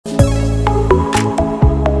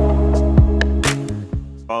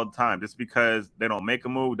the time. Just because they don't make a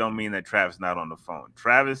move don't mean that Travis not on the phone.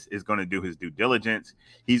 Travis is going to do his due diligence.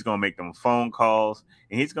 He's going to make them phone calls,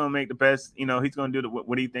 and he's going to make the best. He's going to do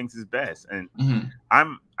what he thinks is best. And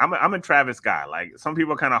I'm a Travis guy. Like, some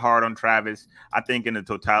people are kind of hard on Travis. I think in the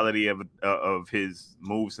totality of his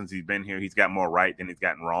moves since he's been here, he's got more right than he's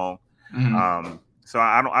gotten wrong. So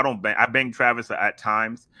I bang Travis at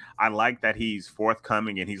times. I like that he's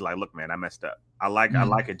forthcoming and he's like, look, man, I messed up. I like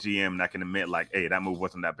a GM that can admit, like, hey, that move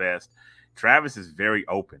wasn't that best. Travis is very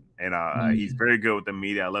open, and he's very good with the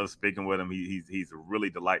media. I love speaking with him. He's a really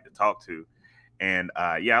delight to talk to. And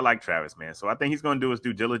I like Travis, man. So I think he's going to do his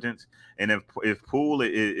due diligence. And if Poole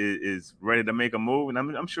is ready to make a move, and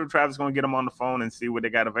I'm sure Travis is going to get him on the phone and see what they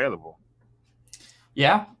got available.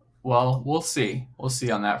 Yeah, well, we'll see. We'll see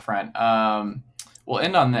on that front. We'll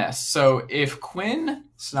end on this. So if Quinn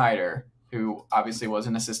Snyder, who obviously was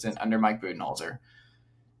an assistant under Mike Budenholzer,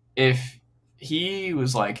 if he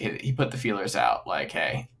was like, he put the feelers out like,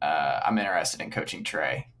 hey, I'm interested in coaching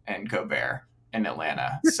Trae and Gobert in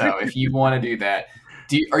Atlanta. So if you want to do that,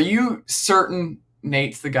 are you certain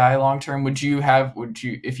Nate's the guy long term? Would you,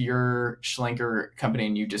 if you're Schlenker company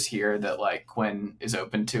and you just hear that like Quinn is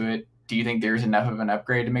open to it, do you think there's enough of an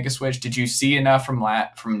upgrade to make a switch? Did you see enough from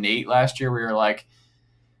Nate last year where you're like,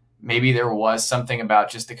 maybe there was something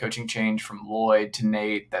about just the coaching change from Lloyd to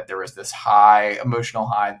Nate, that there was this emotional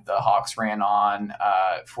high that the Hawks ran on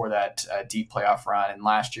for that deep playoff run, and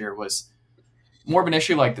last year was more of an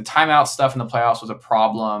issue? Like, the timeout stuff in the playoffs was a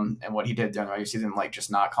problem, and what he did during the regular season, like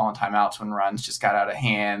just not calling timeouts when runs just got out of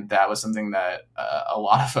hand, that was something that a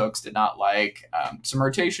lot of folks did not like. Some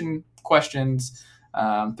rotation questions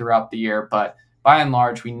throughout the year, but by and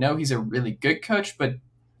large, we know he's a really good coach. But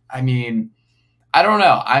I mean, I don't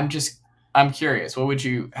know. I'm curious. How would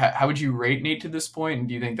you rate Nate to this point? And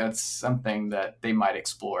do you think that's something that they might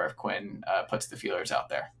explore if Quinn puts the feelers out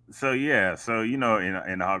there? So in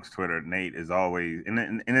the Hawks Twitter, Nate is always,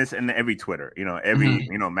 and it's in every Twitter, every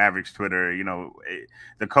Mavericks Twitter,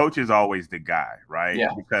 the coach is always the guy, right? Yeah.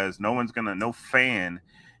 Because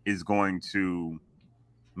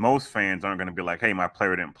most fans aren't going to be like, hey, my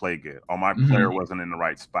player didn't play good, or my player wasn't in the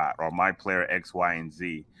right spot, or my player X, Y, and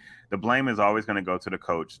Z. The blame is always going to go to the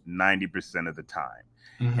coach 90% of the time.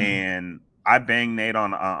 And I bang Nate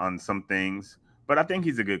on some things, but I think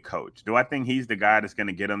he's a good coach. Do I think he's the guy that's going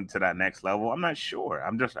to get him to that next level? I'm not sure.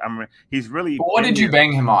 He's really. But what did you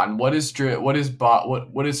bang him on? What is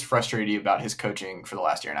frustrated you about his coaching for the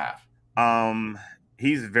last year and a half?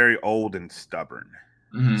 He's very old and stubborn.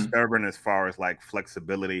 Stubborn as far as like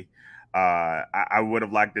flexibility. I would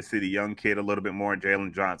have liked to see the young kid a little bit more.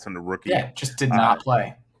 Jalen Johnson, the rookie. Yeah, just did not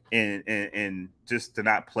play. And just to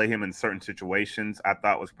not play him in certain situations, I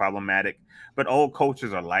thought was problematic. But old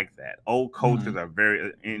coaches are like that. Old coaches are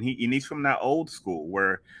and he's from that old school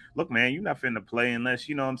where, look, man, you're not finna play unless,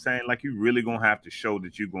 you know what I'm saying, like, you really gonna have to show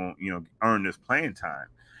that you're gonna, earn this playing time.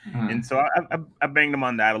 And so I banged him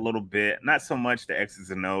on that a little bit. Not so much the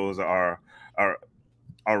X's and O's are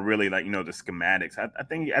really like, the schematics. I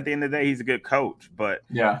think at the end of the day, he's a good coach. But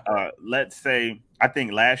let's say, I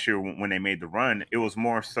think last year when they made the run, it was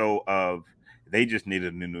more so of they just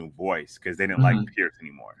needed a new voice because they didn't like Pierce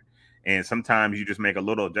anymore. And sometimes you just make a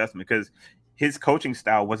little adjustment because his coaching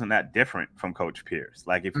style wasn't that different from Coach Pierce.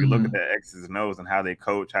 Like, if you look at the X's and O's and how they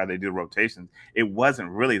coach, how they do rotations, it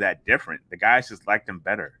wasn't really that different. The guys just liked him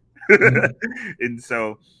better. And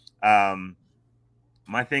so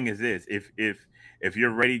my thing is this: if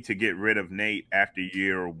you're ready to get rid of Nate after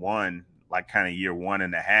year one, like kind of year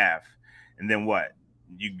 1.5, and then what?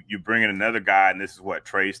 You bring in another guy, and this is what,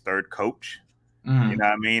 Trae's third coach. You know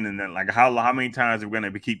what I mean? And then, like, how many times are we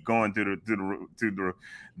going to keep going through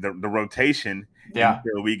the rotation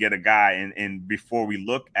until we get a guy? And before we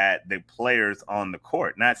look at the players on the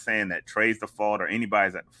court, not saying that Trae's the fault or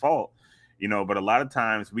anybody's at the fault, but a lot of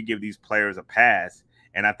times we give these players a pass.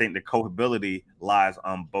 And I think the coachability lies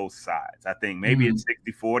on both sides. I think maybe it's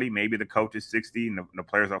 60-40, maybe the coach is 60 and the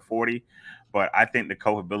players are 40. But I think the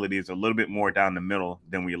coachability is a little bit more down the middle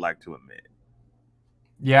than we like to admit.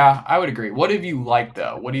 Yeah, I would agree. What have you liked,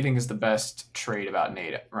 though? What do you think is the best trait about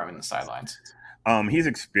Nate running the sidelines? He's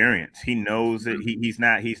experienced. He knows it. He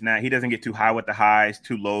doesn't get too high with the highs,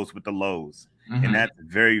 too lows with the lows. And that's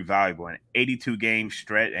very valuable. An 82-game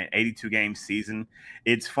stretch, an 82-game season.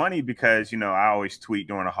 It's funny because, I always tweet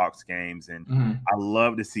during the Hawks games, and I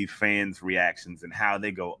love to see fans' reactions and how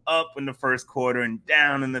they go up in the first quarter and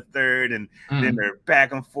down in the third, and then they're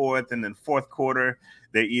back and forth. And then fourth quarter,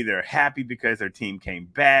 they're either happy because their team came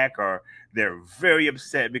back or they're very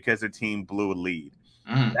upset because their team blew a lead.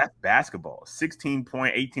 That's basketball.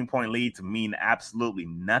 16-point, 18-point leads mean absolutely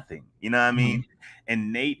nothing. You know what I mean?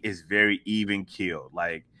 And Nate is very even keeled.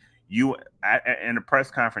 Like in a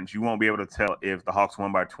press conference, you won't be able to tell if the Hawks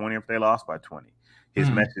won by 20 or if they lost by 20. His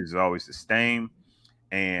message is always the same.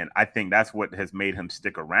 And I think that's what has made him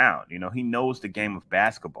stick around. You know, he knows the game of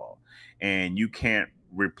basketball, and you can't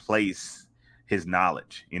replace his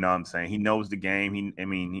knowledge. You know what I'm saying? He knows the game.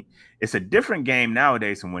 It's a different game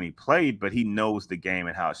nowadays than when he played, but he knows the game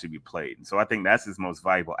and how it should be played. And so I think that's his most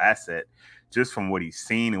valuable asset, just from what he's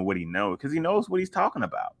seen and what he knows, because he knows what he's talking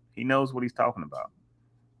about. He knows what he's talking about.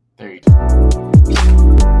 There you go.